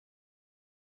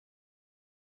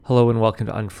Hello and welcome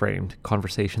to Unframed,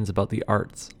 conversations about the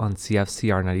arts on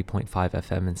CFCR 90.5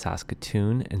 FM in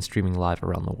Saskatoon and streaming live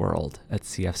around the world at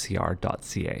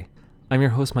cfcr.ca. I'm your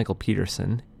host, Michael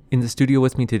Peterson. In the studio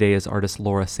with me today is artist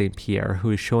Laura St. Pierre, who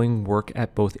is showing work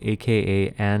at both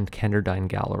AKA and Kenderdine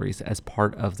galleries as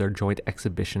part of their joint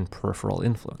exhibition Peripheral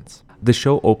Influence. The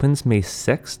show opens May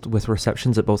 6th with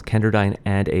receptions at both Kenderdine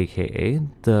and AKA.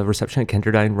 The reception at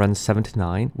Kenderdine runs 7 to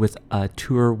 9 with a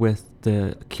tour with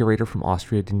the curator from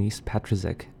Austria, Denise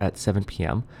Patrizik, at 7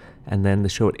 p.m. And then the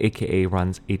show at AKA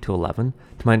runs 8 to 11.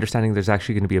 To my understanding, there's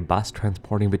actually going to be a bus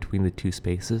transporting between the two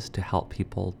spaces to help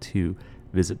people to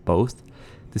visit both.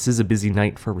 This is a busy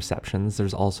night for receptions.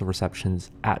 There's also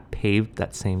receptions at Paved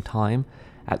that same time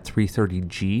at 330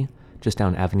 G, just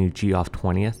down Avenue G off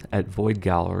 20th, at Void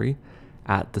Gallery,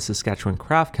 at the Saskatchewan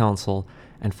Craft Council,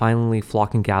 and finally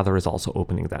Flock and Gather is also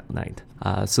opening that night.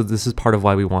 So this is part of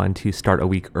why we wanted to start a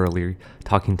week early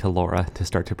talking to Laura to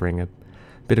start to bring a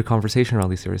bit of conversation around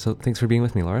these areas. So thanks for being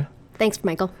with me, Laura. Thanks,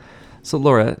 Michael. So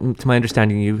Laura, to my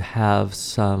understanding, you have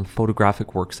some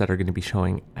photographic works that are going to be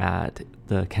showing at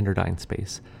the Kenderdine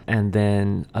space, and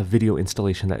then a video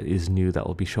installation that is new that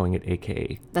will be showing at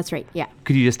AKA. That's right, yeah.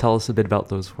 Could you just tell us a bit about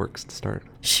those works to start?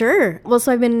 Sure. Well,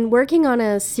 so I've been working on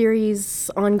a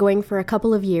series ongoing for a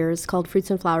couple of years called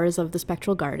Fruits and Flowers of the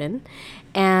Spectral Garden,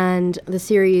 and the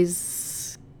series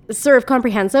is sort of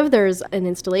comprehensive. There's an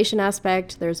installation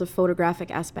aspect, there's a photographic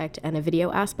aspect, and a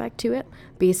video aspect to it.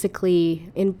 Basically,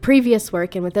 in previous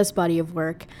work and with this body of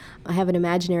work, I have an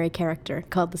imaginary character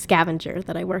called the Scavenger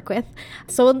that I work with.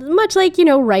 So much like,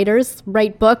 writers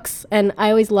write books, and I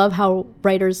always love how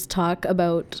writers talk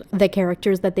about the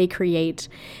characters that they create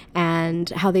and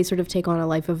how they sort of take on a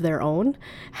life of their own.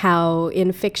 How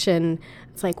in fiction,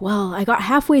 it's like, well, I got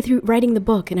halfway through writing the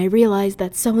book and I realized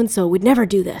that so-and-so would never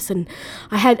do this. And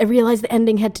I realized the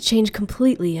ending had to change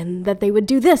completely and that they would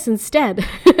do this instead.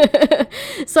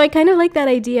 So I kind of like that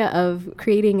idea of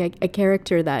creating a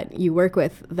character that you work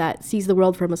with that sees the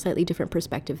world from a slightly different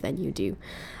perspective than you do.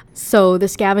 So the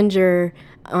Scavenger,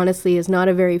 honestly, is not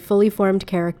a very fully formed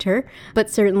character, but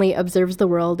certainly observes the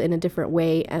world in a different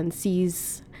way and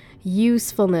sees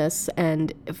usefulness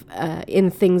and in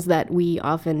things that we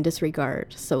often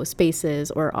disregard, so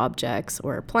spaces or objects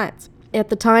or plants. At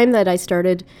the time that I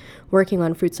started working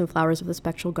on Fruits and Flowers of the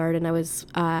Spectral Garden,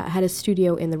 I had a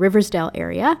studio in the Riversdale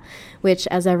area, which,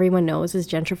 as everyone knows, is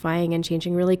gentrifying and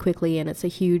changing really quickly, and it's a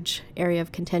huge area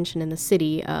of contention in the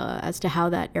city as to how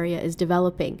that area is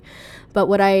developing. But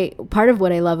part of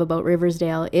what I love about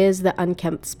Riversdale is the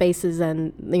unkempt spaces,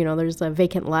 and there's a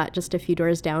vacant lot just a few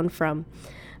doors down from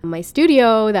my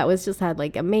studio that had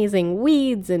like amazing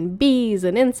weeds and bees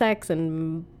and insects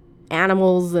and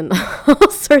animals and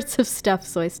all sorts of stuff.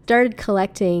 So I started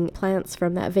collecting plants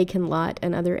from that vacant lot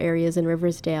and other areas in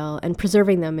Riversdale and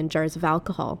preserving them in jars of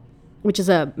alcohol, which is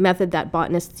a method that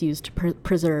botanists use to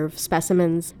preserve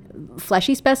specimens,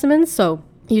 fleshy specimens. So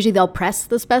usually they'll press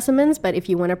the specimens, but if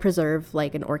you want to preserve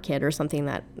like an orchid or something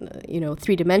that,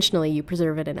 three-dimensionally, you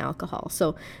preserve it in alcohol.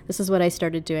 So this is what I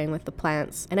started doing with the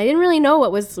plants. And I didn't really know what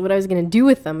I was going to do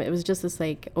with them. It was just this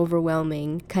like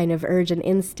overwhelming kind of urge and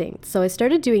instinct. So I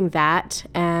started doing that,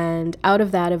 and out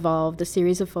of that evolved a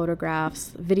series of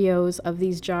photographs, videos of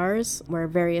these jars where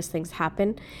various things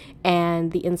happen,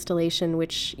 and the installation,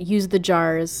 which used the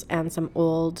jars and some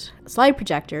old slide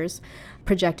projectors,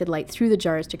 projected light through the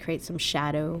jars to create some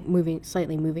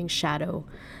slightly moving shadow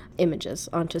images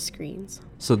onto screens.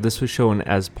 So this was shown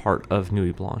as part of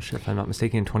Nuit Blanche, if I'm not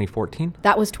mistaken, in 2014?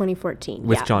 That was 2014,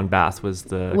 With John Bath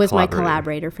was my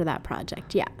collaborator for that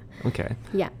project, yeah. Okay.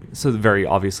 Yeah. So very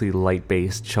obviously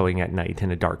light-based, showing at night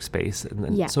in a dark space. And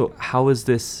then, yeah. So how is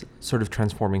this sort of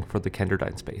transforming for the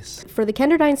Kenderdine space? For the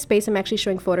Kenderdine space, I'm actually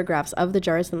showing photographs of the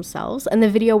jars themselves. And the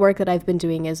video work that I've been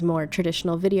doing is more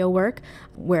traditional video work,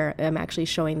 where I'm actually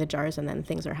showing the jars and then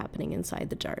things are happening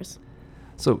inside the jars.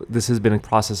 So this has been a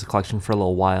process of collection for a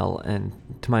little while, and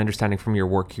to my understanding from your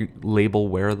work, you label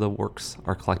where the works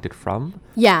are collected from?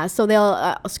 Yeah, so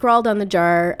they'll scrawl down the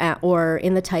jar or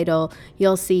in the title,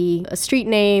 you'll see a street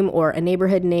name or a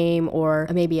neighborhood name or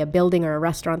maybe a building or a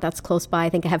restaurant that's close by. I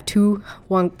think I have two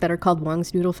that are called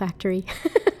Wong's Noodle Factory.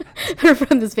 They're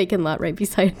from this vacant lot right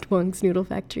beside Wong's Noodle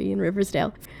Factory in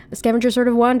Riversdale. The Scavenger sort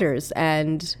of wanders,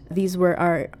 and these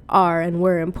were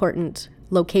important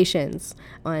locations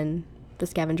on the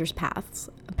scavenger's path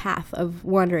of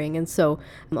wandering. And so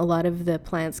a lot of the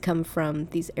plants come from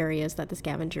these areas that the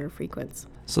scavenger frequents.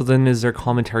 So then is there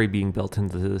commentary being built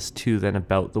into this too then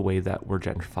about the way that we're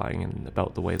gentrifying and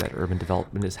about the way that urban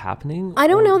development is happening? I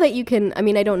don't know that you can,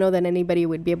 I don't know that anybody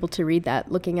would be able to read that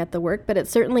looking at the work, but it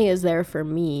certainly is there for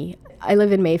me. I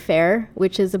live in Mayfair,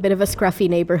 which is a bit of a scruffy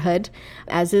neighborhood,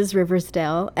 as is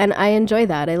Riversdale, and I enjoy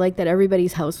that. I like that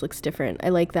everybody's house looks different. I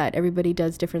like that everybody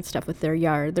does different stuff with their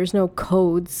yard. There's no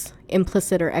codes,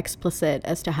 implicit or explicit,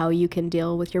 as to how you can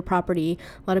deal with your property.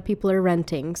 A lot of people are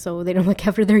renting, so they don't look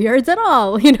after their yards at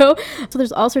all, So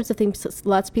there's all sorts of things.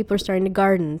 Lots of people are starting to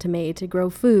garden, to grow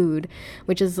food,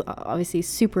 which is obviously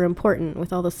super important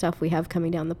with all the stuff we have coming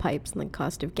down the pipes and the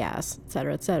cost of gas, et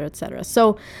cetera, et cetera, et cetera.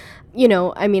 So,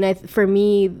 for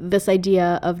me, this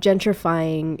idea of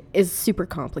gentrifying is super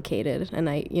complicated, and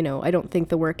I don't think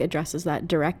the work addresses that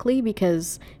directly,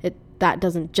 because that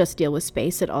doesn't just deal with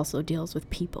space, it also deals with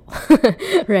people,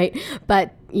 right?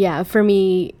 But yeah, for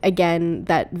me, again,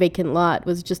 that vacant lot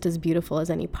was just as beautiful as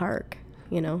any park,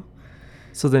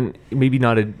 So then maybe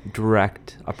not a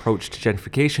direct approach to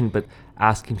gentrification, but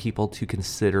asking people to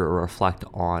consider or reflect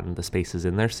on the spaces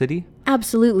in their city?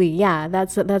 Absolutely, yeah.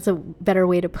 That's a better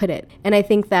way to put it. And I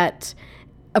think that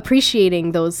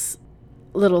appreciating those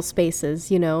little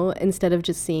spaces, instead of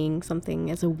just seeing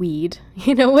something as a weed,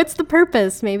 what's the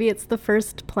purpose? Maybe it's the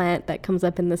first plant that comes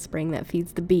up in the spring that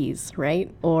feeds the bees,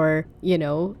 right? Or,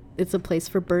 it's a place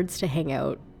for birds to hang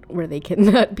out where they can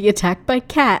not be attacked by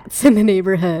cats in the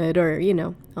neighborhood, or,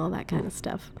 all that kind of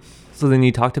stuff. So then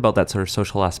you talked about that sort of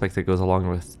social aspect that goes along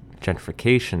with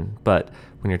gentrification, but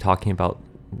when you're talking about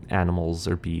animals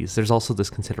or bees, there's also this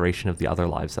consideration of the other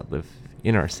lives that live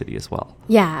in our city as well.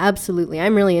 Yeah, absolutely.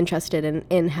 I'm really interested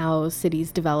in how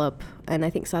cities develop, and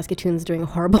I think Saskatoon's doing a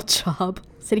horrible job.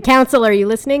 City Council, are you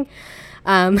listening?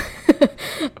 We're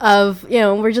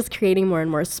just creating more and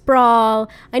more sprawl.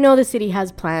 I know the city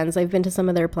has plans. I've been to some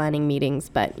of their planning meetings,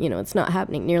 but, it's not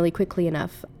happening nearly quickly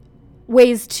enough.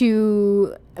 Ways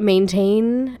to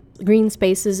maintain green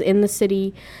spaces in the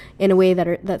city in a way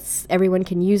that's everyone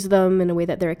can use them, in a way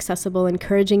that they're accessible,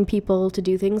 encouraging people to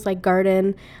do things like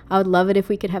garden. I would love it if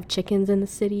we could have chickens in the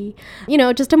city.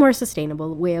 Just a more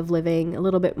sustainable way of living, a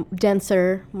little bit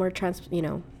denser, more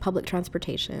public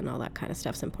transportation, all that kind of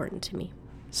stuff's important to me.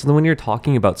 So then when you're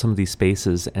talking about some of these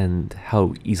spaces and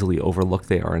how easily overlooked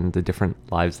they are and the different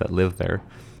lives that live there,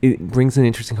 it brings an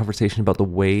interesting conversation about the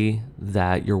way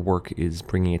that your work is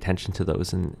bringing attention to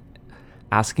those and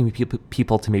asking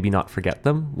people to maybe not forget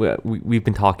them. We've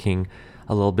been talking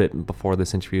a little bit before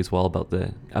this interview as well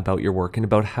about your work, and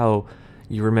about how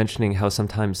you were mentioning how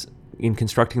sometimes in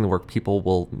constructing the work, people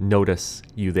will notice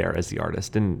you there as the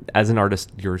artist. And as an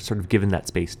artist, you're sort of given that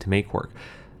space to make work.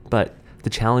 But the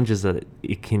challenge is that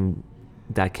can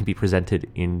be presented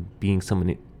in being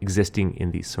someone existing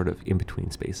in these sort of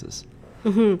in-between spaces.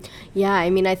 Mm-hmm. Yeah,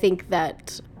 I think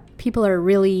that people are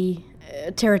really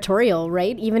territorial,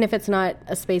 right? Even if it's not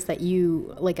a space that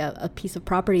you, like a piece of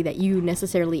property that you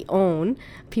necessarily own,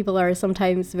 people are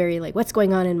sometimes very like, what's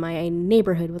going on in my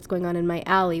neighborhood? What's going on in my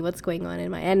alley? What's going on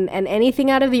in my... And anything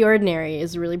out of the ordinary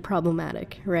is really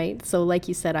problematic, right? So like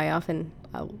you said,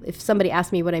 if somebody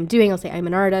asks me what I'm doing, I'll say, I'm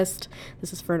an artist.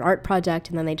 This is for an art project.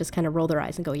 And then they just kind of roll their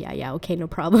eyes and go, yeah, okay, no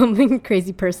problem.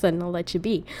 Crazy person, I'll let you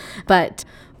be. But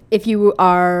if you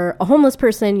are a homeless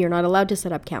person, you're not allowed to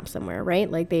set up camp somewhere,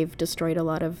 right? Like they've destroyed a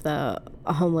lot of the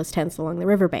homeless tents along the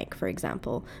riverbank, for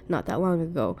example, not that long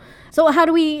ago. So how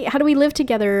do we live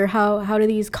together? How do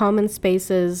these common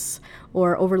spaces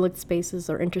or overlooked spaces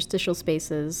or interstitial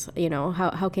spaces,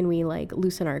 how can we like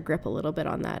loosen our grip a little bit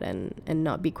on that and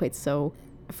not be quite so,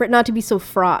 for it not to be so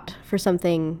fraught for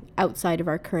something outside of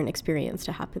our current experience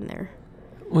to happen there?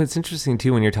 Well, it's interesting,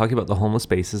 too, when you're talking about the homeless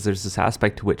spaces, there's this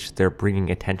aspect to which they're bringing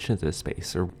attention to the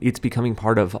space, or it's becoming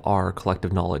part of our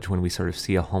collective knowledge when we sort of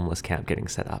see a homeless camp getting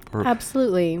set up.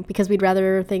 Absolutely, because we'd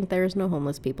rather think there's no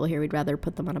homeless people here. We'd rather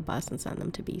put them on a bus and send them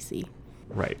to BC.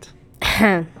 Right.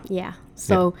 Yeah.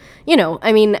 So, yeah.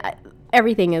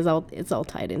 Everything it's all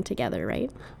tied in together,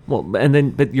 right? Well,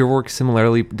 but your work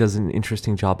similarly does an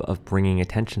interesting job of bringing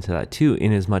attention to that, too,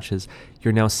 in as much as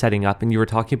you're now setting up, and you were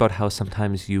talking about how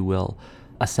sometimes you will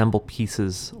assemble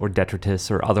pieces or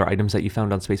detritus or other items that you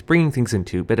found on space, bringing things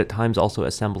into, but at times also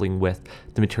assembling with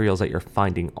the materials that you're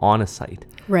finding on a site.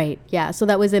 Right, yeah. So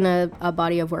that was in a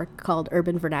body of work called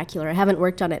Urban Vernacular. I haven't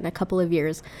worked on it in a couple of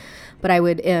years, but I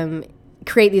would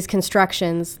create these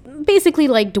constructions, basically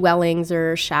like dwellings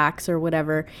or shacks or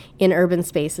whatever, in urban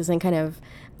spaces and kind of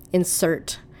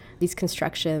insert these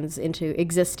constructions into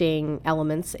existing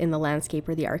elements in the landscape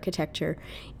or the architecture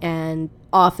and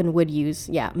often would use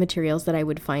materials that I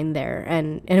would find there,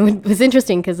 and it was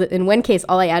interesting because in one case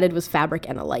all I added was fabric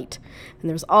and a light, and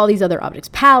there was all these other objects,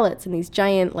 pallets and these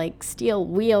giant like steel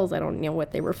wheels. I don't know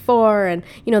what they were for, and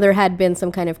there had been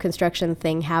some kind of construction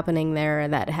thing happening there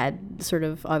that had sort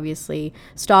of obviously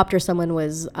stopped, or someone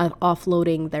was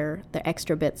offloading their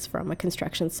extra bits from a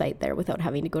construction site there without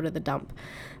having to go to the dump.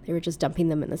 They were just dumping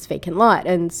them in this vacant lot.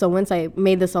 And so once I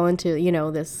made this all into,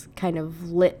 this kind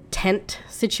of lit tent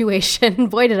situation,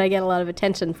 boy, did I get a lot of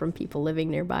attention from people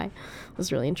living nearby. It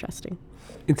was really interesting.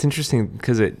 It's interesting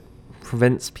because it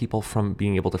prevents people from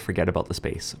being able to forget about the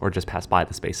space or just pass by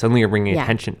the space. Suddenly you're bringing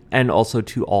attention, and also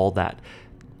to all that,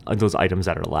 those items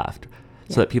that are left,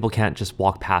 so that people can't just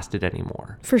walk past it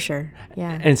anymore. For sure,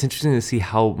 yeah. And it's interesting to see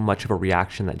how much of a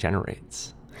reaction that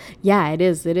generates. Yeah, it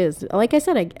is. It is. Like I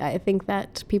said, I think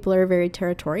that people are very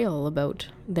territorial about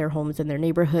their homes and their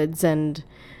neighborhoods, and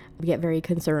get very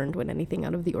concerned when anything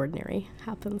out of the ordinary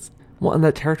happens. Well, and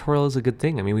that territorial is a good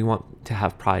thing. I mean, we want to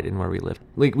have pride in where we live.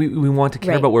 Like, we want to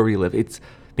care about where we live. It's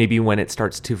maybe when it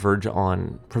starts to verge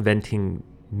on preventing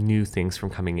new things from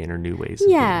coming in, or new ways.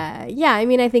 Yeah. I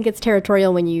mean, I think it's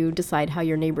territorial when you decide how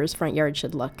your neighbor's front yard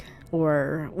should look,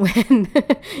 or when,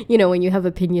 when you have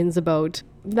opinions about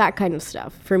that kind of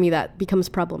stuff. For me, that becomes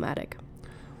problematic.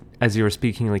 As you were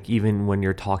speaking, like even when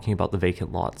you're talking about the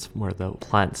vacant lots where the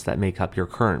plants that make up your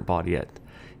current body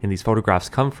in these photographs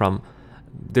come from,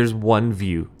 there's one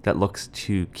view that looks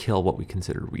to kill what we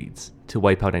consider weeds, to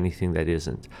wipe out anything that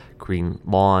isn't green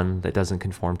lawn, that doesn't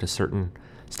conform to certain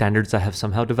standards that have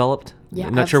somehow developed. Yeah,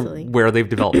 I'm not absolutely. sure where they've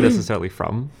developed necessarily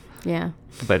from. Yeah.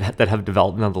 But that have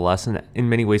developed nonetheless, and in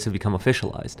many ways have become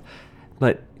officialized.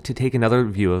 But to take another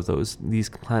view of these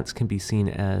plants can be seen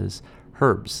as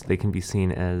herbs. They can be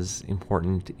seen as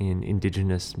important in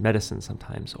indigenous medicine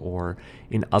sometimes, or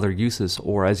in other uses,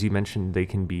 or as you mentioned, they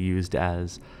can be used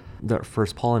as the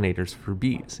first pollinators for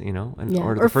bees,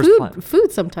 or the first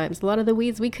food sometimes. A lot of the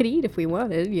weeds we could eat if we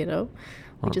wanted,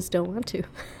 we just don't want to.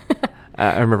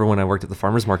 I remember when I worked at the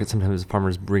farmer's market, sometimes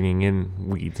farmers bringing in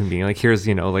weeds and being like, here's,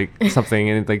 something,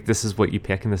 and like, this is what you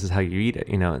pick and this is how you eat it,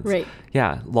 It's, right.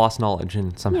 Yeah, lost knowledge,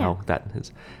 and somehow that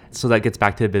is. So that gets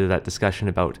back to a bit of that discussion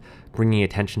about bringing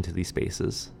attention to these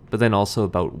spaces, but then also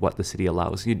about what the city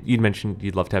allows. You'd mentioned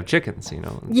you'd love to have chickens,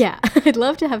 Yeah, I'd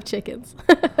love to have chickens.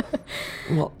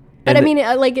 Well, but I mean,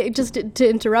 just to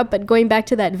interrupt, but going back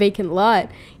to that vacant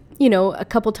lot, a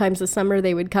couple times a summer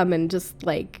they would come and just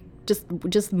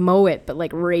mow it, but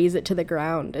like raise it to the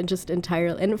ground and just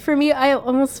entirely. And for me, I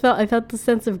felt the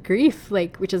sense of grief,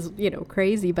 which is,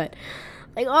 crazy, but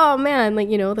like, oh man,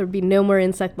 there'd be no more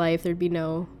insect life. There'd be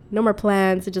no more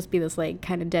plants. It'd just be this like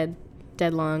kind of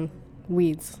dead long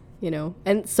weeds,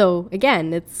 And so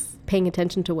again, it's paying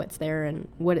attention to what's there and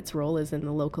what its role is in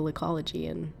the local ecology,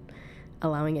 and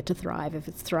allowing it to thrive if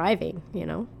it's thriving,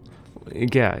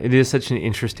 Yeah, it is such an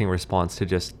interesting response to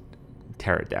just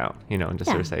tear it down, and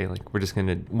just sort of say, like, we're just going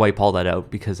to wipe all that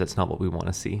out because that's not what we want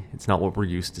to see. It's not what we're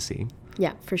used to seeing.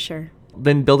 Yeah, for sure.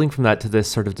 Then building from that to this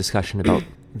sort of discussion about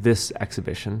this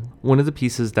exhibition, one of the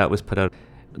pieces that was put out,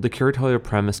 the curatorial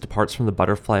premise departs from the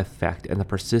butterfly effect and the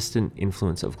persistent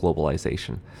influence of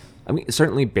globalization. I mean,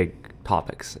 certainly big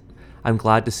topics. I'm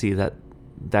glad to see that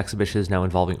the exhibition is now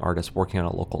involving artists working on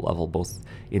a local level, both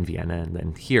in Vienna and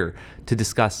then here, to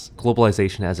discuss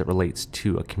globalization as it relates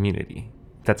to a community.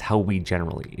 That's how we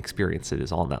generally experience it,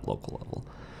 is on that local level.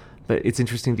 But it's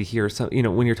interesting to hear, so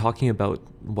when you're talking about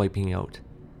wiping out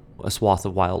a swath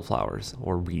of wildflowers,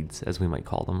 or weeds as we might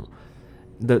call them,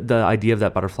 the idea of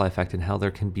that butterfly effect, and how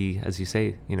there can be, as you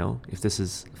say, if this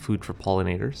is food for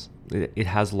pollinators, it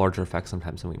has larger effects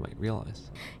sometimes than we might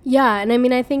realize. Yeah, and I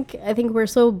mean, I think we're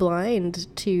so blind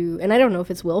to, and I don't know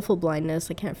if it's willful blindness,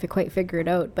 I can't quite figure it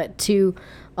out, but to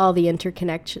all the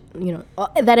interconnection,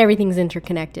 that everything's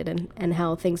interconnected, and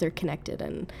how things are connected.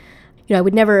 And I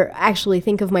would never actually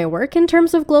think of my work in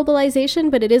terms of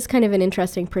globalization, but it is kind of an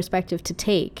interesting perspective to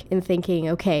take in thinking,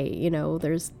 okay,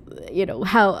 there's,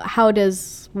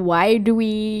 why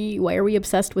are we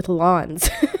obsessed with lawns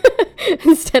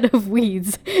instead of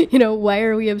weeds? Why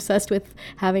are we obsessed with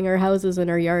having our houses and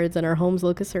our yards and our homes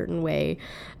look a certain way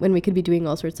when we could be doing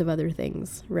all sorts of other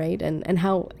things, right? And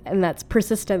that's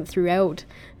persistent throughout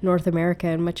North America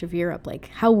and much of Europe. Like,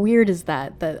 how weird is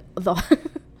that the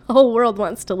whole world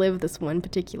wants to live this one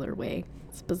particular way?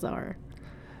 It's bizarre.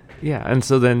 Yeah, and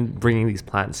so then bringing these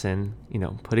plants in,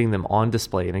 putting them on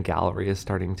display in a gallery is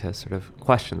starting to sort of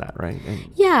question that, right?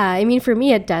 Yeah, I mean, for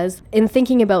me, it does. In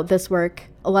thinking about this work,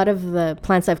 a lot of the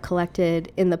plants I've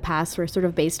collected in the past were sort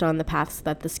of based on the paths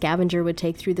that the scavenger would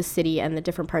take through the city and the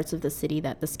different parts of the city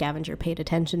that the scavenger paid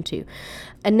attention to.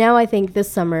 And now I think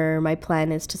this summer, my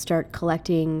plan is to start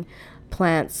collecting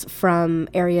plants from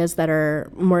areas that are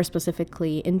more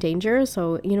specifically in danger.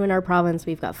 So, in our province,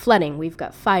 we've got flooding, we've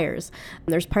got fires.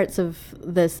 There's parts of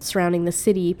this surrounding the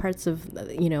city, parts of,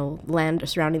 land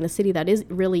surrounding the city that is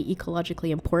really ecologically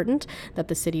important that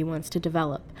the city wants to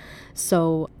develop.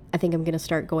 So I think I'm going to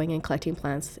start going and collecting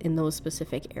plants in those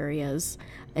specific areas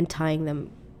and tying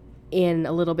them in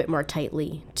a little bit more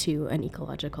tightly to an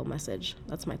ecological message.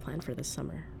 That's my plan for this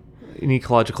summer. An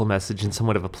ecological message and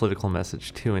somewhat of a political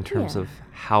message too, in terms of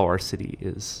how our city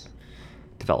is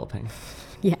developing.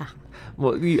 Yeah.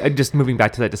 Well, just moving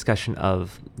back to that discussion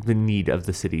of the need of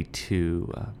the city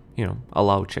to,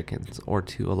 allow chickens or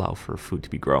to allow for food to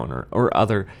be grown or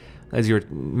other, as you're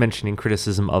mentioning,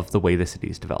 criticism of the way the city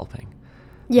is developing.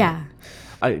 Yeah.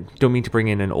 I don't mean to bring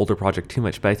in an older project too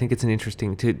much, but I think it's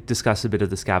interesting to discuss a bit of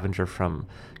the scavenger from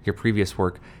your previous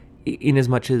work, in as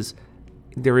much as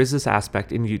there is this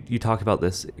aspect, and you talk about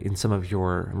this in some of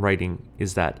your writing,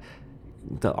 is that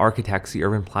the architects, the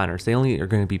urban planners, they only are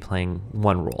going to be playing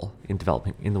one role in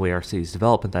developing, in the way our cities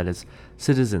develop, and that is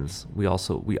citizens. We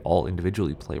all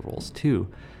individually play roles too.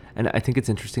 And I think it's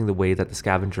interesting the way that the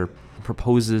scavenger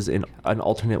proposes an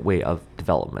alternate way of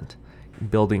development,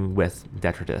 building with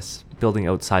detritus, building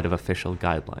outside of official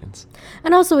guidelines.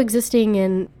 And also existing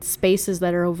in spaces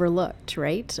that are overlooked,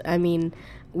 right? I mean,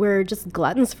 we're just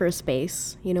gluttons for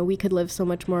space. We could live so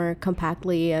much more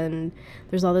compactly, and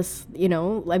there's all this,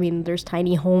 there's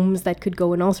tiny homes that could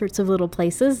go in all sorts of little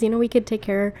places. We could take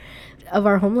care of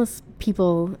our homeless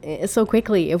people so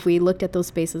quickly if we looked at those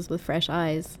spaces with fresh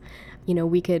eyes.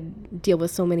 We could deal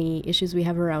with so many issues we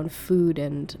have around food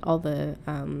and all the,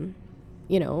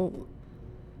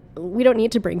 we don't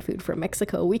need to bring food from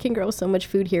Mexico. We can grow so much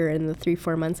food here in the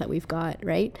 3-4 months that we've got,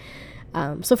 right?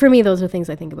 So for me, those are things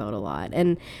I think about a lot.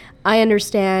 And I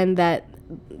understand that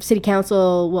city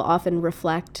council will often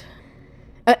reflect,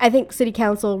 I think city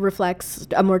council reflects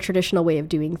a more traditional way of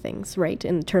doing things, right?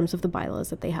 In terms of the bylaws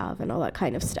that they have and all that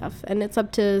kind of stuff. And it's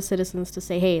up to citizens to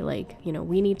say, hey,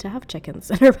 we need to have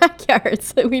chickens in our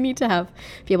backyards. We need to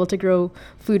be able to grow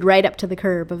food right up to the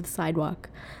curb of the sidewalk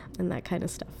and that kind of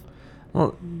stuff.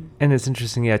 Well, and it's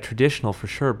interesting, traditional for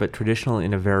sure, but traditional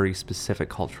in a very specific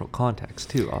cultural context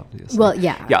too, obviously. Well,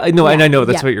 yeah. Yeah, I know, and I know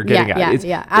that's what you're getting at.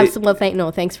 Yeah, absolutely.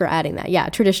 Well, thanks for adding that. Yeah,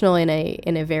 traditional in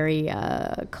a very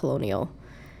colonial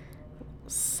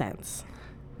sense.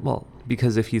 Well,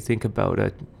 because if you think about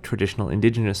a traditional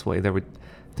indigenous way,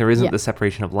 there isn't the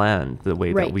separation of land the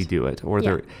way that we do it,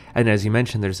 and as you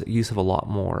mentioned, there's use of a lot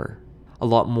more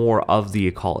of the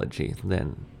ecology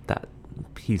than that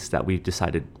piece that we've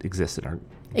decided exists in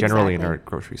our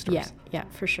grocery stores. Yeah,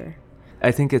 for sure.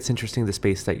 I think it's interesting the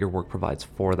space that your work provides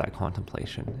for that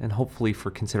contemplation and hopefully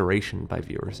for consideration by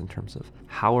viewers in terms of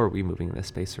how are we moving in this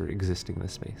space or existing in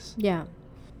this space. Yeah.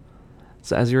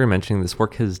 So as you were mentioning, this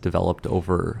work has developed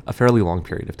over a fairly long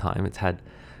period of time. It's had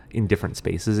in different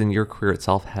spaces, and your career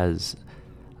itself has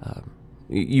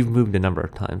you've moved a number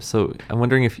of times. So I'm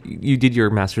wondering if you did your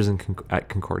master's at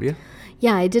Concordia?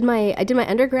 Yeah, I did my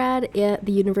undergrad at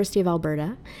the University of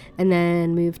Alberta, and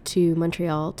then moved to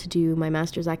Montreal to do my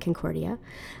master's at Concordia,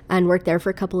 and worked there for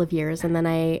a couple of years. And then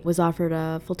I was offered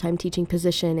a full-time teaching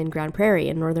position in Grande Prairie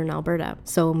in northern Alberta.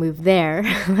 So moved there.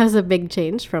 That was a big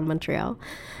change from Montreal,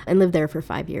 and lived there for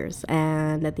 5 years.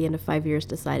 And at the end of 5 years,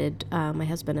 my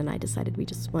husband and I decided we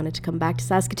just wanted to come back to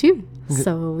Saskatoon.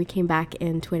 So we came back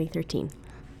in 2013.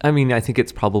 I mean, I think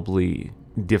it's probably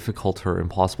difficult or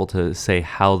impossible to say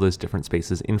how those different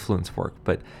spaces influence work,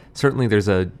 but certainly there's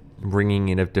a bringing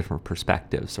in of different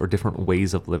perspectives or different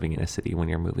ways of living in a city when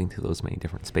you're moving to those many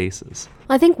different spaces.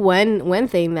 I think one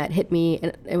thing that hit me,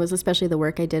 and it was especially the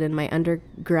work I did in my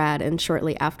undergrad and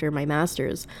shortly after my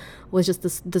master's, was just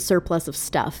the surplus of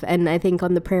stuff. And I think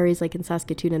on the prairies, like in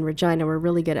Saskatoon and Regina, we're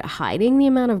really good at hiding the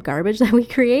amount of garbage that we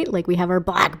create. Like we have our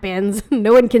black bins,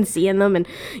 no one can see in them, and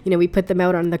we put them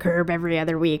out on the curb every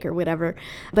other week or whatever.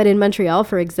 But in Montreal,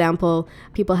 for example,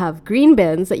 people have green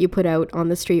bins that you put out on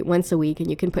the street once a week, and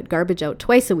you can put garbage out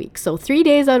twice a week. So 3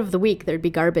 days out of the week, there'd be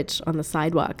garbage on the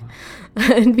sidewalk.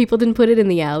 And people didn't put it in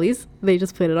the alleys. They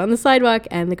just put it on the sidewalk,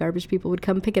 and the garbage people would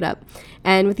come pick it up.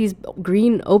 And with these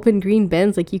open green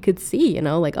bins, like you could see,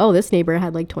 like, oh, this neighbor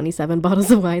had like 27 bottles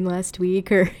of wine last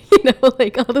week, or,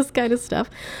 like all this kind of stuff.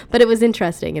 But it was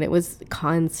interesting, and it was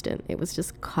constant. It was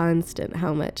just constant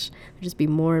how much there'd just be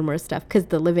more and more stuff, because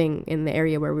the living in the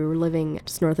area where we were living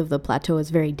just north of the plateau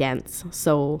is very dense,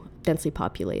 so densely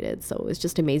populated. So it was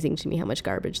just amazing to me how much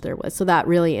garbage there was. So that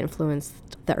really influenced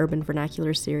the Urban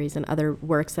Vernacular series and other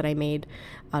works that I made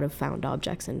out of found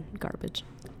objects and garbage.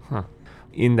 Huh.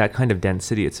 In that kind of dense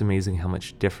city, it's amazing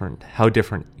how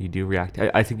different you do react.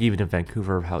 I think even in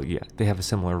Vancouver, they have a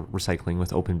similar recycling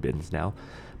with open bins now.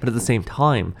 But at the same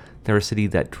time, they're a city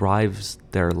that drives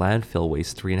their landfill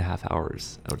waste 3.5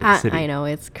 hours out of the city. I know,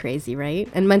 it's crazy, right?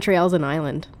 And Montreal's an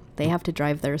island. They have to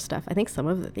drive their stuff. I think some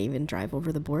of it they even drive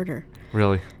over the border.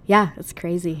 Really? Yeah, it's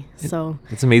crazy.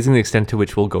 It's amazing the extent to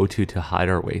which we'll go to hide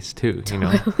our waste too,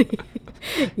 Totally.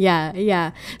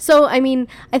 Yeah. So, I mean,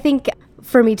 I think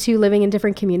for me too, living in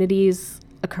different communities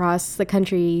across the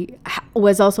country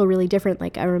was also really different.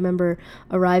 Like, I remember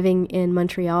arriving in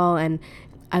Montreal, and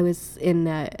I was in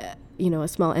a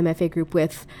small MFA group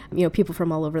with, people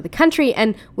from all over the country,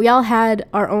 and we all had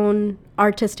our own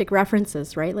artistic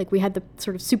references, right? Like, we had the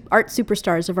sort of art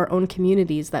superstars of our own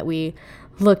communities that we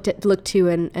looked to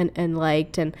and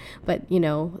liked, but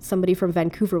somebody from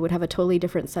Vancouver would have a totally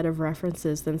different set of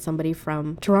references than somebody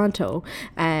from Toronto,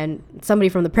 and somebody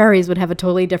from the prairies would have a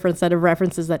totally different set of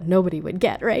references that nobody would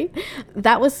get, right?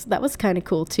 That was kind of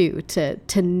cool too,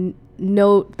 to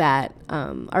note that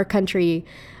our country,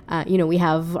 we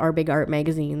have our big art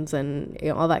magazines and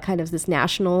all that kind of this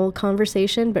national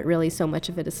conversation, but really so much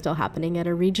of it is still happening at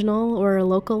a regional or a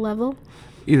local level.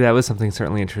 Yeah, that was something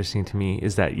certainly interesting to me,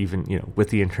 is that even, with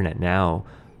the internet now,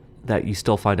 that you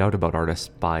still find out about artists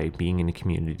by being in a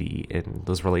community and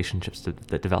those relationships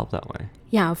that develop that way.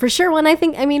 Yeah, for sure. When I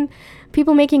think,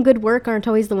 people making good work aren't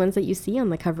always the ones that you see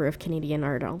on the cover of Canadian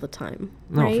Art all the time.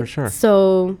 No, right? For sure.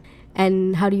 So,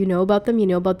 and how do you know about them? You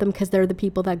know about them because they're the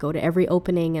people that go to every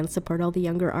opening and support all the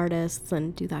younger artists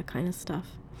and do that kind of stuff.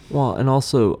 Well, and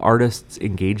also artists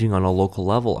engaging on a local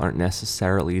level aren't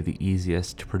necessarily the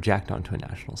easiest to project onto a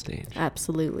national stage.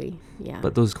 Absolutely, yeah.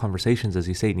 But those conversations, as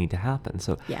you say, need to happen.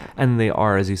 So, yeah. And they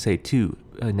are, as you say, too,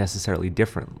 necessarily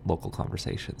different local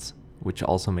conversations, which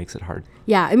also makes it hard.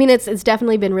 Yeah, it's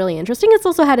definitely been really interesting. It's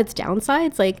also had its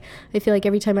downsides. Like, I feel like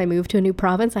every time I move to a new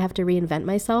province, I have to reinvent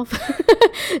myself.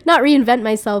 Not reinvent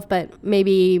myself, but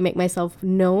maybe make myself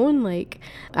known. Like,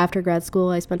 after grad school,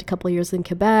 I spent a couple of years in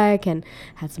Quebec and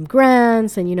had some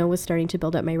grants and, was starting to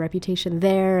build up my reputation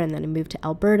there. And then I moved to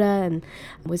Alberta and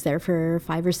was there for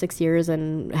 5 or 6 years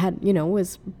and had,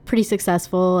 was pretty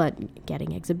successful at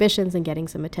getting exhibitions and getting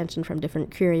some attention from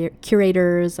different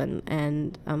curators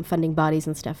and funding bodies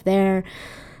and stuff there.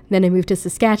 Then I moved to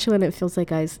Saskatchewan. It feels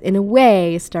like I, in a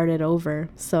way, started over.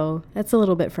 So that's a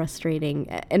little bit frustrating.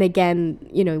 And again,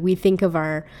 we think of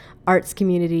our arts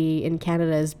community in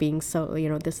Canada as being so,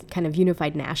 this kind of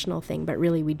unified national thing, but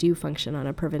really we do function on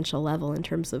a provincial level in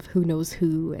terms of who knows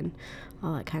who and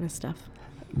all that kind of stuff.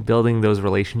 Building those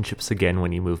relationships again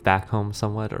when you move back home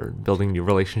somewhat, or building new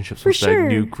relationships with the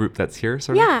new group that's here,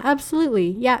 sort of? Yeah,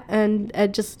 absolutely. Yeah, and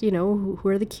just, who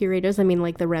are the curators?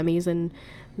 Like the Remys and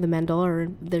the Mendel, or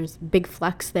there's Big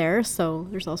Flux there, so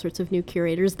there's all sorts of new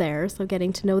curators there, so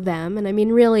getting to know them.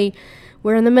 And really,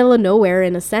 we're in the middle of nowhere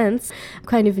in a sense.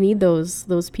 Kind of need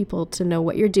those people to know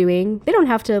what you're doing. They don't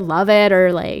have to love it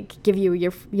or give you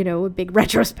your big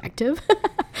retrospective,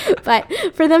 but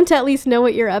for them to at least know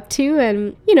what you're up to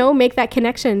and make that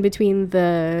connection between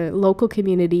the local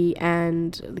community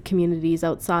and the communities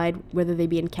outside, whether they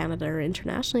be in Canada or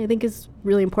internationally, I think is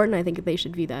really important. I think they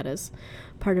should view that as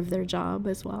part of their job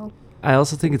as well. I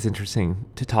also think it's interesting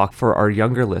to talk for our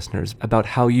younger listeners about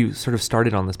how you sort of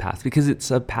started on this path, because it's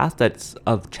a path that's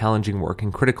of challenging work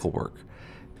and critical work.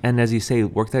 And as you say,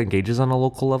 work that engages on a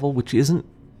local level, which isn't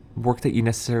work that you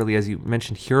necessarily, as you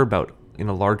mentioned, hear about in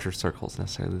a larger circles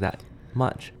necessarily that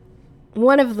much.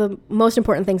 One of the most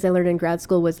important things I learned in grad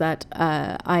school was that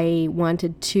I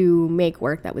wanted to make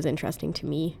work that was interesting to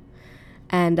me.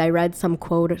 And I read some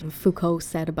quote Foucault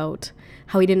said about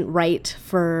how he didn't write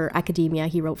for academia,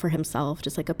 he wrote for himself,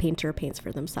 just like a painter paints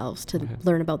for themselves to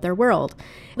learn about their world.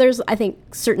 There's, I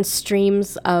think, certain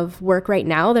streams of work right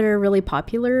now that are really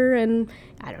popular, and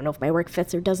I don't know if my work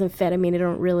fits or doesn't fit.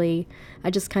 I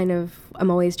just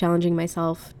I'm always challenging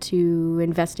myself to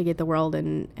investigate the world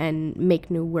and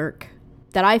make new work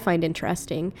that I find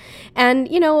interesting.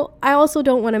 And, you know, I also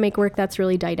don't want to make work that's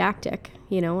really didactic.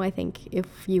 You know, I think if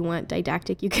you want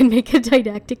didactic, you can make a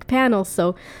didactic panel.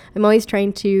 So I'm always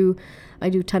trying to, I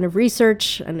do a ton of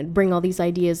research and bring all these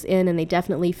ideas in, and they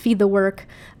definitely feed the work.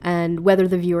 And whether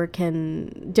the viewer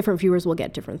can, different viewers will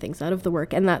get different things out of the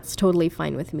work. And that's totally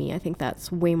fine with me. I think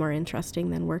that's way more interesting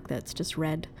than work that's just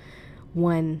read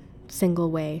one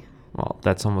single way. Well,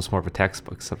 that's almost more of a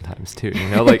textbook sometimes too, you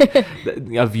know, like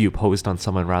a view posed on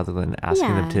someone rather than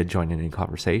asking them to join in a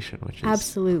conversation, which is...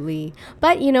 Absolutely.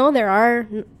 But, you know, there are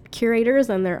curators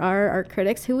and there are art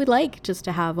critics who would like just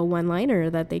to have a one-liner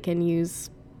that they can use.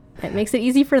 It makes it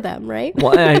easy for them, right?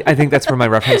 Well, I think that's where my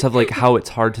reference of like how it's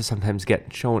hard to sometimes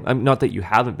get shown. Not that you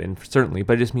haven't been, certainly,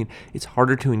 but I just mean it's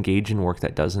harder to engage in work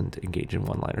that doesn't engage in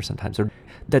one-liner sometimes, or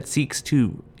that seeks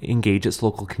to engage its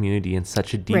local community in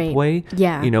such a deep way.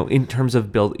 Yeah. You know, in terms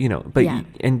of build, you know, but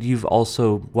and you've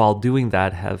also, while doing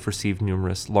that, have received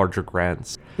numerous larger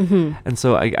grants. Mm-hmm. And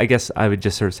so I guess I would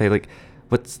just sort of say, like,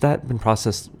 what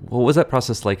was that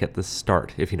process like at the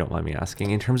start, if you don't mind me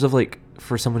asking, in terms of like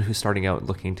for someone who's starting out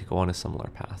looking to go on a similar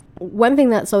path? One thing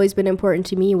that's always been important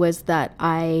to me was that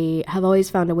I have always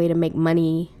found a way to make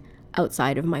money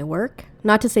outside of my work.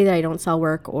 Not to say that I don't sell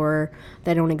work or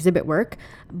that I don't exhibit work,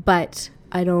 but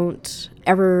I don't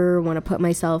ever want to put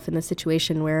myself in the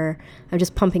situation where I'm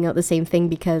just pumping out the same thing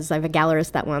because I have a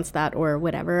gallerist that wants that or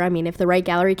whatever. I mean, if the right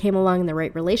gallery came along and the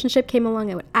right relationship came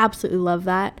along, I would absolutely love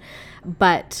that.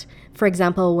 But for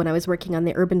example, when I was working on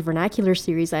the Urban Vernacular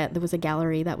series, there was a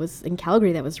gallery that was in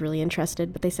Calgary that was really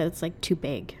interested, but they said it's like too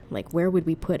big. Like, where would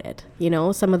we put it? You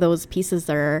know, some of those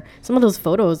photos are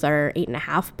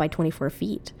 8.5 by 24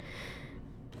 feet.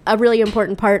 A really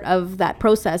important part of that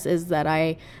process is that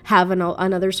I have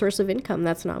another source of income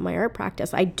that's not my art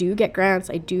practice. I do get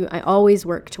grants. I always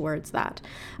work towards that.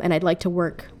 And I'd like to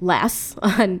work less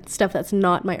on stuff that's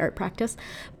not my art practice.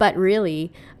 But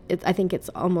really, I think it's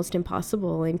almost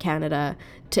impossible in Canada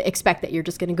to expect that you're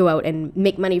just going to go out and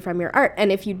make money from your art.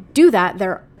 And if you do that,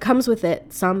 there comes with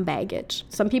it some baggage.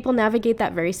 Some people navigate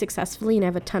that very successfully, and I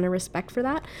have a ton of respect for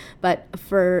that. But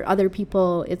for other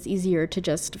people, it's easier to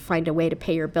just find a way to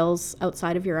pay your bills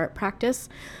outside of your art practice.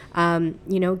 You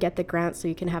know, get the grant so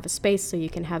you can have a space, so you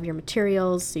can have your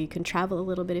materials, so you can travel a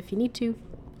little bit if you need to.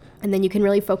 And then you can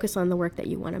really focus on the work that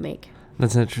you want to make.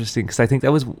 That's interesting, because I think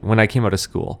that was when I came out of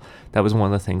school. That was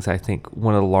one of the things, I think,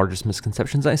 one of the largest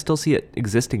misconceptions. I still see it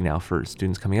existing now for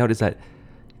students coming out, is that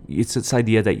it's this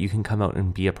idea that you can come out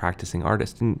and be a practicing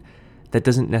artist. And that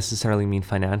doesn't necessarily mean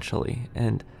financially.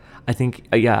 And I think,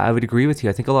 I would agree with you.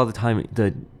 I think a lot of the time,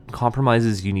 the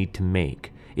compromises you need to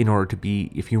make in order to be,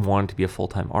 if you want to be a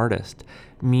full-time artist,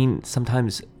 mean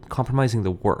sometimes compromising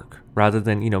the work rather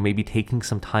than, you know, maybe taking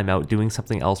some time out, doing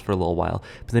something else for a little while,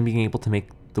 but then being able to make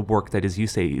the work that, as you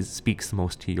say, speaks the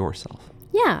most to yourself.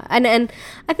 Yeah. And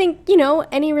I think, you know,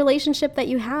 any relationship that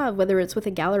you have, whether it's with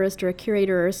a gallerist or a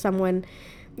curator or someone,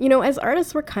 you know, as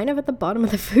artists, we're kind of at the bottom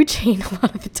of the food chain a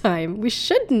lot of the time. We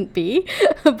shouldn't be,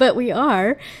 but we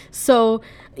are. So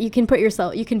you can find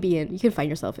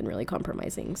yourself in really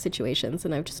compromising situations.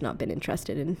 And I've just not been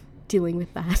interested in dealing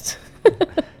with that.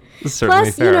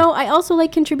 Plus, fair. You know, I also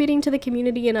like contributing to the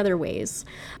community in other ways.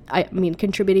 I mean,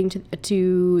 contributing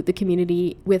to the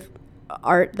community with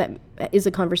art that is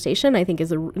a conversation, I think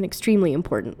is an extremely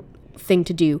important thing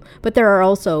to do. But there are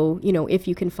also, you know, if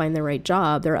you can find the right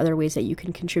job, there are other ways that you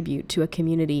can contribute to a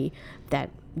community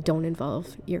that don't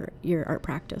involve your art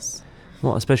practice.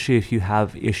 Well, especially if you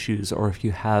have issues, or if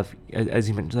you have, as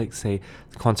you mentioned, like, say,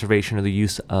 the conservation or the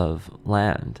use of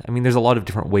land. I mean, there's a lot of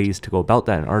different ways to go about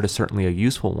that, and art is certainly a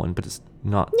useful one, but it's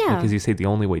not, like, as you say, the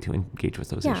only way to engage with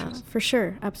those issues. Yeah, for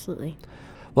sure. Absolutely.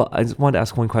 Well, I just wanted to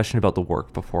ask one question about the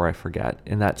work before I forget,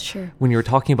 and that's when you were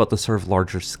talking about the sort of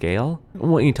larger scale,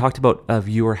 when you talked about a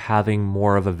viewer having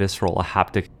more of a visceral, a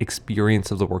haptic experience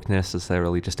of the work than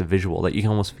necessarily just a visual, that you can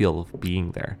almost feel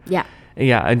being there. Yeah.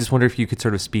 Yeah, I just wonder if you could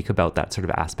sort of speak about that sort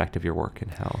of aspect of your work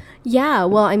and how. Yeah,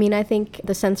 well, I mean, I think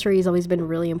the sensory has always been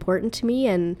really important to me.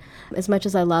 And as much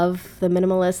as I love the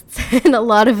minimalists and a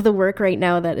lot of the work right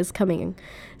now that is coming,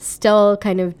 still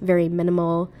kind of very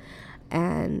minimal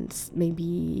and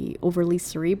maybe overly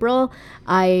cerebral,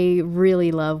 I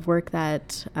really love work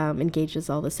that engages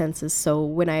all the senses. So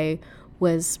when I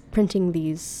was printing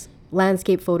these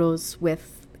landscape photos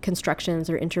with constructions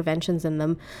or interventions in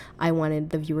them, I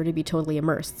wanted the viewer to be totally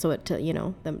immersed. So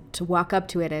them to walk up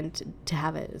to it and to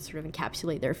have it sort of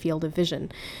encapsulate their field of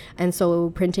vision. And so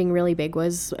printing really big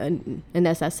was a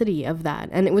necessity of that.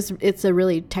 And it's a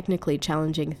really technically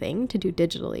challenging thing to do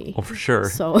digitally. Oh, for sure.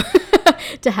 So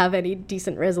to have any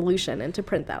decent resolution and to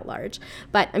print that large.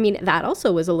 But I mean, that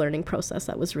also was a learning process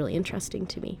that was really interesting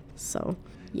to me. So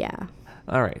yeah.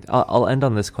 All right. I'll end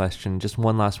on this question. Just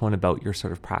one last one about your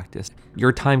sort of practice.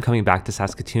 Your time coming back to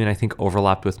Saskatoon, I think,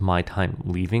 overlapped with my time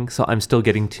leaving. So I'm still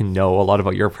getting to know a lot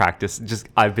about your practice.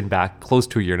 I've been back close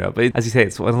to a year now. But as you say,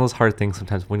 it's one of those hard things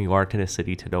sometimes when you aren't in a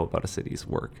city to know about a city's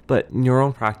work. But in your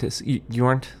own practice, you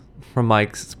aren't, from my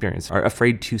experience, are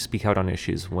afraid to speak out on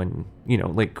issues when,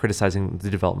 like criticizing the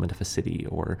development of a city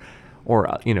or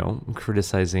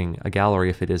criticizing a gallery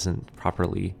if it isn't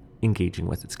properly engaging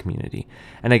with its community.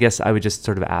 And I guess I would just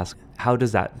sort of ask, how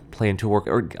does that play into work?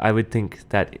 Or I would think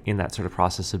that in that sort of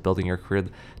process of building your career,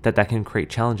 that can create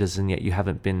challenges, and yet you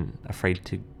haven't been afraid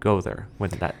to go there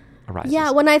when that arises. Yeah,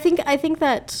 when I think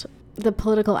that the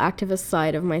political activist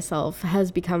side of myself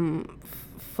has become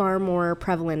far more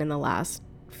prevalent in the last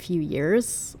few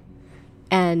years.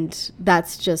 And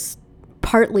that's just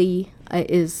partly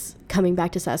is coming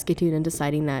back to Saskatoon and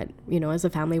deciding that, as a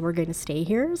family, we're going to stay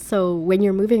here. So when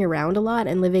you're moving around a lot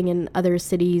and living in other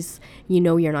cities,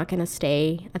 you're not going to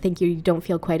stay. I think you don't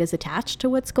feel quite as attached to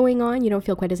what's going on. You don't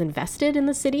feel quite as invested in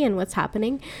the city and what's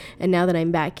happening. And now that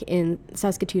I'm back in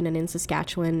Saskatoon and in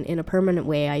Saskatchewan in a permanent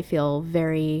way, I feel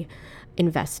very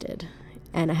invested.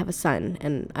 And I have a son,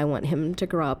 and I want him to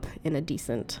grow up in a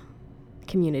decent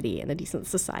community and a decent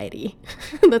society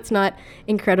that's not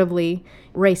incredibly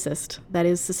racist, that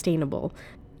is sustainable,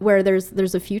 where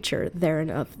there's a future there,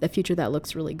 and a future that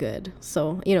looks really good.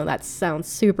 So that sounds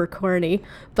super corny,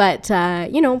 but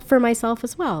for myself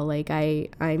as well, like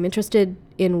I'm interested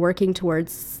in working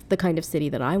towards the kind of city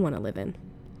that I want to live in.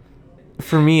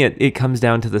 For me, it comes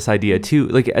down to this idea too,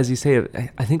 like as you say,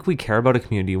 I think we care about a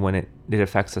community when it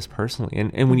affects us personally,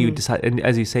 and when you decide, and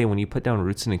as you say, when you put down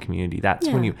roots in a community, that's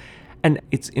when you. And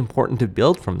it's important to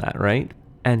build from that, right?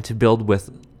 And to build with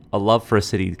a love for a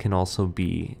city can also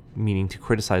be meaning to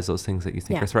criticize those things that you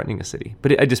think are threatening a city.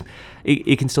 But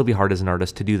it can still be hard as an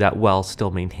artist to do that while still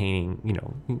maintaining,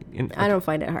 I don't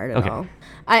find it hard at all.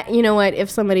 You know what? If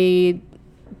somebody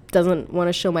doesn't want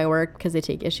to show my work because they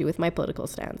take issue with my political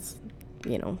stance,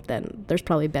 then there's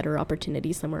probably better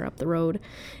opportunity somewhere up the road.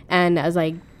 And as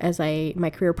my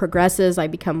career progresses, I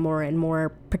become more and more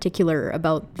particular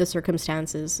about the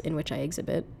circumstances in which I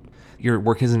exhibit. Your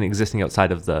work isn't existing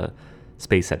outside of the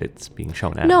space that it's being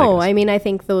shown at. No, I mean, I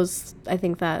think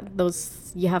that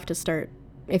those you have to start.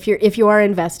 If you are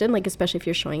invested, like especially if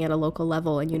you're showing at a local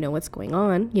level and you know what's going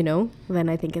on, then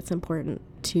I think it's important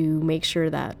to make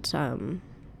sure that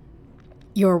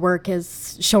your work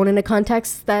is shown in a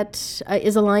context that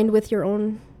is aligned with your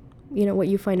own, what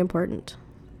you find important.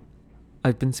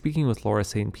 I've been speaking with Laura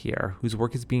St. Pierre, whose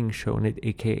work is being shown at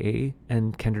AKA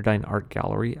and Kenderdine Art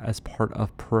Gallery as part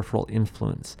of Peripheral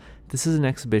Influence. This is an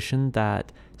exhibition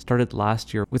that started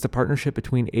last year with a partnership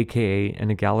between AKA and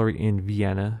a gallery in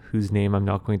Vienna, whose name I'm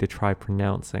not going to try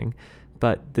pronouncing.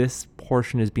 But this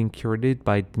portion is being curated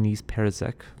by Denise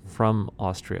Perzek from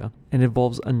Austria and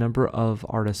involves a number of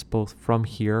artists both from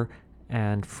here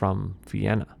and from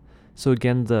Vienna. So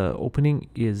again, the opening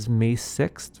is May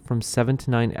 6th from 7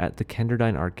 to 9 at the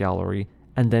Kenderdine Art Gallery,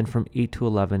 and then from 8 to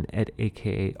 11 at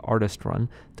AKA Artist Run.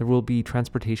 There will be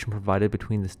transportation provided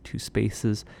between the two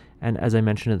spaces, and as I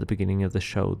mentioned at the beginning of the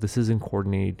show, this is in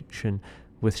coordination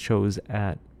with shows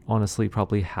at, honestly,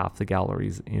 probably half the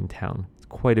galleries in town.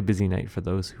 Quite a busy night for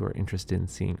those who are interested in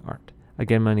seeing art.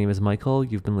 Again, my name is Michael.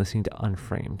 You've been listening to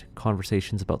Unframed,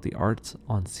 conversations about the arts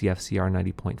on CFCR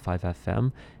 90.5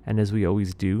 FM. And as we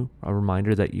always do, a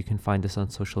reminder that you can find us on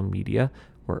social media.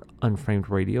 We're Unframed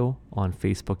Radio on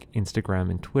Facebook,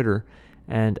 Instagram, and Twitter.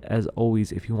 And as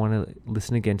always, if you want to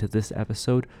listen again to this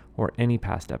episode or any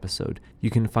past episode, you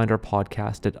can find our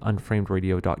podcast at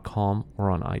unframedradio.com or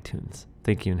on iTunes.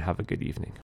 Thank you and have a good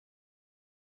evening.